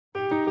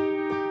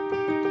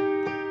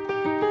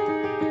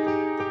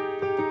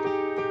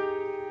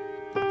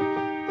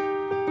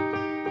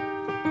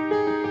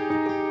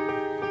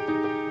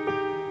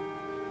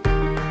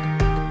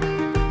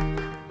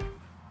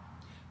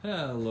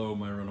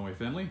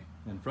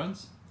and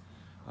friends.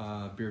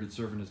 Bearded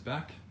Servant is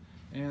back,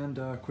 and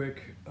a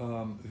quick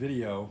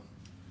video.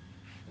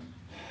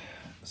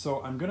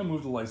 So I'm gonna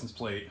move the license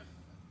plate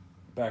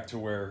back to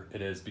where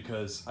it is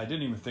because I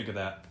didn't even think of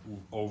that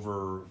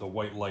over the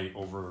white light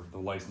over the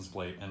license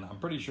plate, and I'm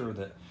pretty sure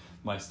that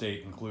my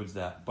state includes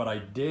that. But I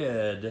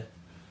did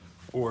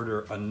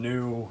order a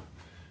new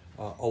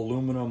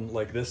aluminum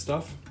like this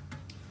stuff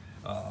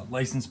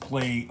license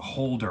plate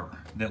holder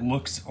that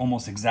looks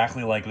almost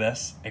exactly like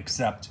this,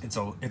 except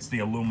it's the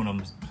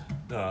aluminum,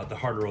 the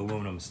harder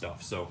aluminum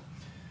stuff. So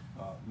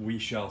we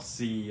shall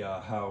see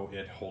how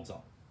it holds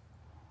up.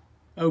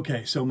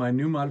 Okay, so my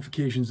new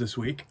modifications this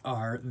week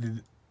are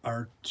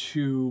our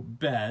two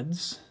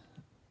beds,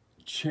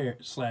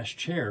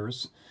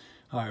 chairs.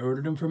 I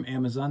ordered them from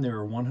Amazon. They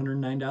were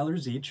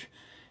 $109 each,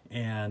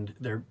 and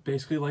they're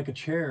basically like a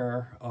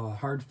chair, a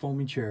hard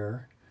foamy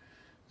chair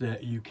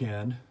that you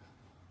can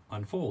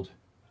unfold.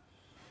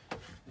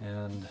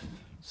 And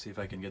let's see if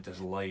I can get this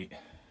light.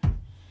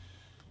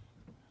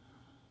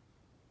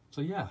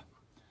 So yeah,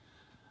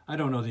 I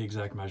don't know the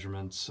exact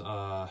measurements.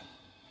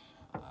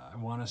 I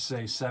want to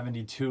say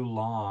 72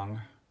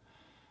 long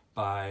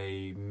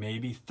by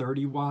maybe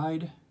 30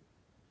 wide,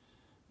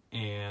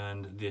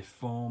 and the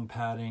foam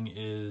padding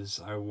is,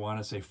 I want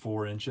to say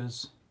 4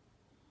 inches,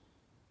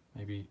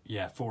 maybe,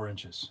 yeah, 4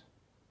 inches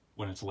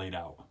when it's laid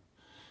out.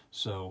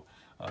 So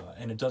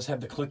and it does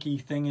have the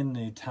clicky thing in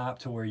the top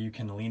to where you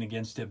can lean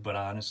against it, but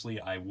honestly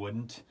I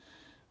wouldn't.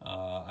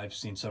 I've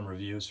seen some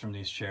reviews from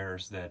these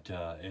chairs that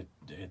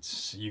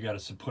it's you got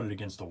to put it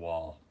against the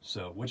wall,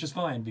 so which is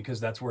fine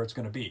because that's where it's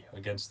going to be,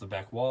 against the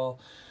back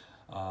wall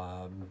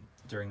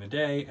during the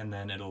day, and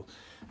then it'll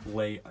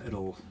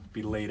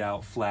be laid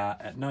out flat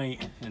at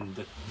night. And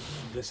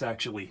this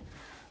actually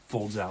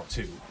folds out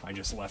too. I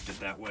just left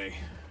it that way.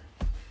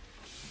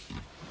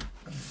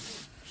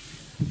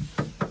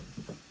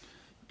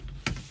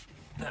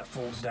 That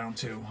folds down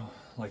too,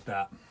 like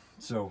that.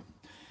 So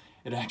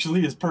it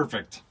actually is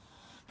perfect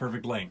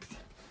length.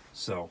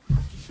 So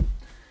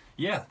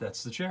yeah,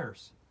 that's the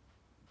chairs.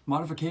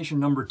 Modification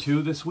number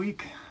 2 this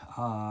week.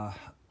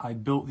 I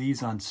built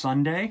these on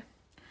Sunday.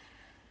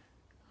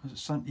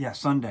 Was it yeah,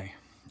 Sunday.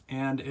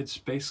 And it's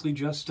basically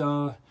just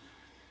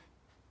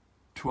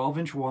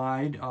 12-inch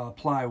wide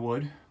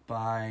plywood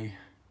by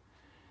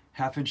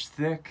 1/2 inch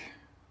thick.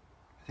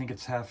 I think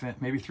it's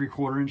maybe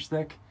 3/4 inch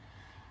thick.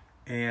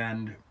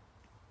 And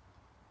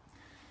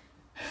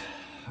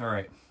all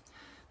right,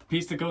 the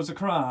piece that goes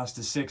across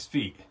is 6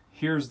 feet.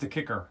 Here's the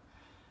kicker.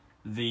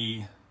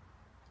 This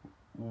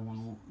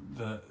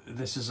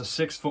is a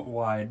 6-foot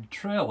wide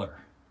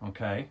trailer,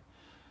 okay?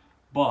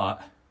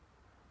 But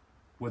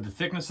with the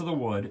thickness of the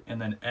wood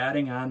and then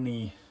adding on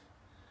the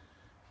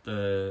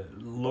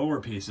lower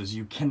pieces,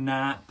 you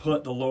cannot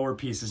put the lower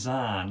pieces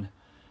on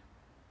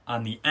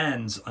the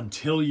ends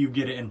until you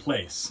get it in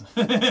place.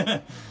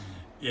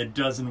 It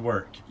doesn't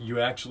work.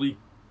 You actually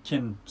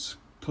can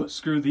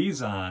screw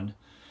these on,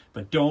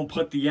 but don't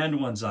put the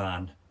end ones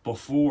on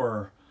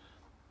before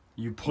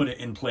you put it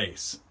in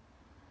place.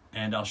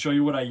 And I'll show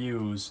you what I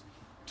use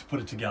to put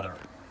it together.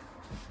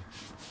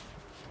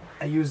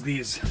 I use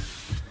these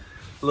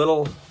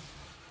little,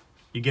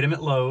 you get them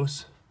at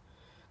Lowe's.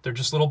 They're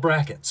just little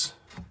brackets.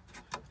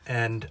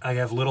 And I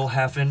have little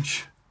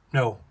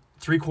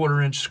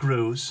 3/4 inch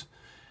screws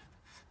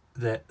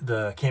that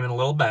came in a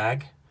little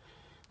bag.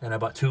 And I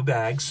bought 2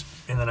 bags,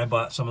 and then I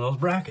bought some of those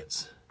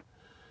brackets.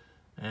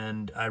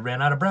 And I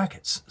ran out of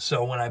brackets.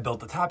 So when I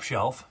built the top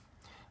shelf,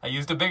 I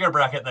used a bigger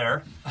bracket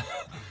there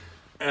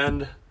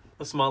and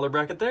a smaller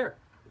bracket there.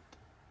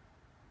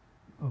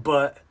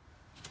 But,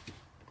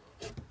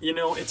 you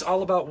know, it's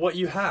all about what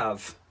you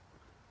have.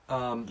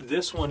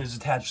 This one is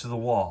attached to the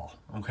wall,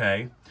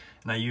 okay?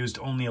 And I used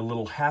only a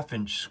little 1/2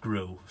 inch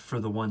screw for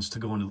the ones to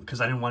go into,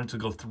 because I didn't want it to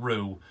go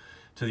through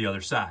to the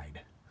other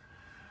side.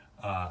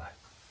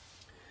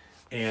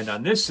 And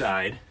on this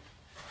side,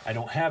 I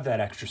don't have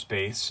that extra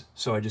space,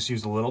 so I just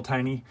used a little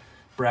tiny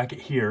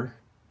bracket here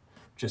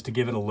just to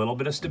give it a little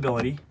bit of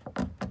stability.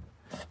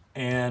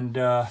 And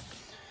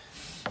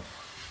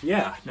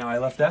yeah, now I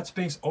left that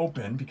space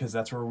open because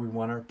that's where we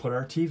want to put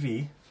our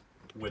TV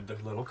with the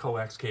little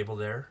coax cable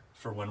there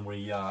for when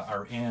we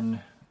are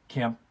in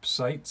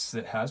campsites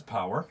that have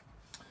power,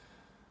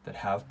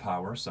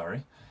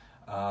 sorry.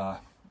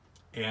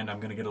 And I'm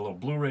gonna get a little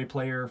Blu-ray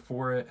player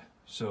for it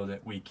so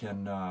that we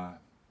can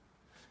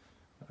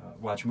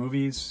watch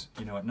movies,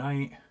 you know, at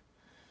night.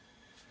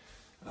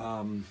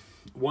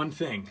 One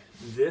thing,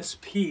 this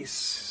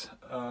piece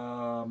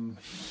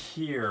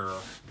here,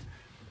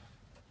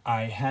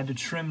 I had to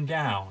trim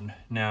down.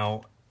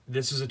 Now,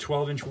 this is a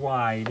 12-inch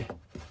wide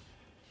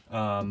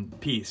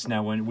piece.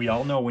 Now, we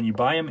all know when you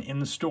buy them in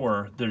the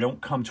store, they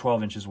don't come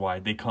 12 inches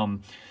wide. They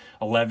come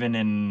 11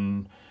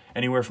 and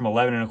anywhere from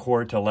 11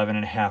 1/4 to 11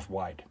 1/2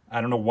 wide.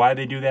 I don't know why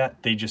they do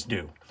that. They just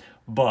do.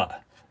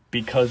 But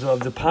because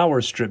of the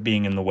power strip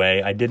being in the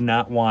way, I did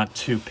not want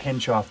to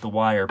pinch off the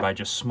wire by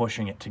just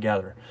smushing it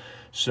together.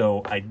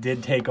 So I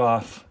did take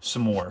off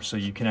some more. So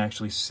you can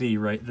actually see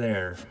right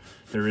there,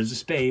 there is a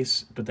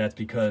space, but that's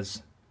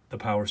because the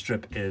power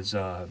strip is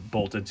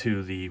bolted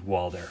to the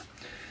wall there.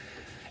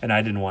 And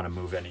I didn't want to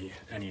move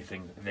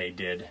anything that they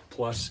did.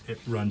 Plus, it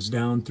runs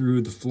down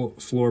through the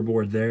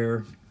floorboard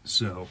there.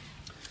 So,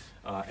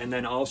 and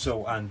then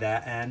also on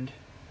that end,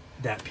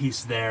 that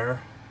piece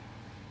there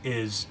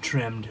is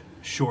trimmed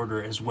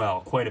shorter as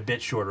well, quite a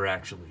bit shorter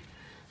actually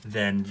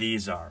than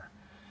these are.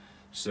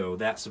 So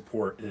that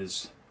support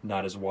is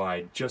not as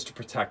wide, just to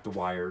protect the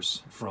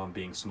wires from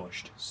being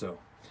smushed. So,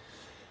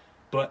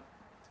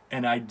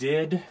 and I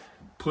did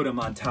put them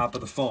on top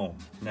of the foam.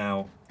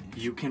 Now,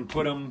 you can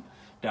put them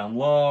down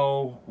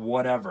low,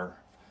 whatever,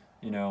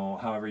 you know,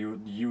 however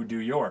you do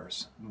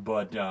yours.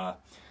 But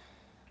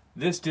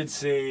this did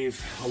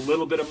save a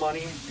little bit of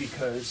money,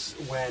 because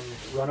when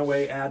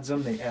Runaway adds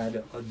them, they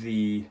add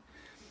the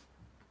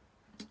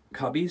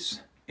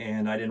cubbies,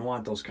 and I didn't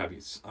want those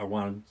cubbies. I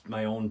wanted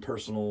my own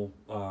personal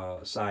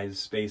size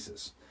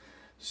spaces.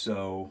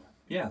 So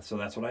yeah, so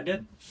that's what I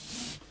did.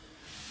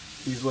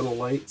 These little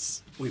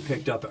lights we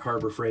picked up at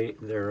Harbor Freight.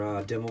 They're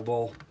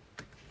dimmable,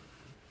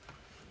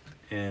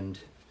 and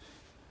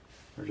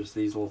they're just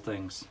these little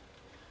things.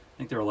 I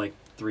think they were like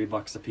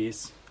 $3 a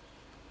piece,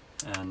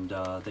 and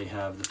they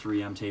have the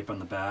 3M tape on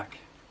the back,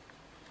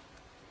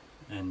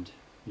 and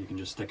you can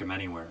just stick them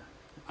anywhere.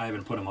 I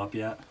haven't put them up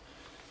yet,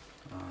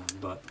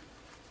 but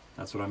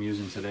that's what I'm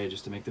using today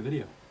just to make the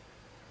video.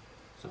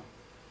 So,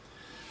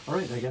 all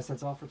right, I guess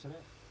that's all for today.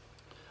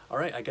 All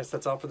right, I guess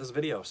that's all for this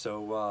video.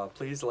 So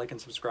please like and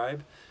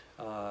subscribe,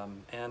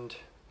 and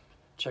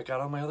check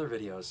out all my other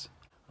videos.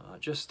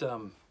 Just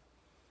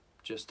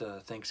a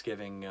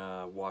Thanksgiving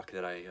walk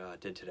that I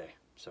did today.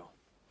 So,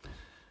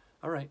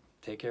 all right,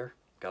 take care.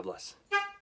 God bless.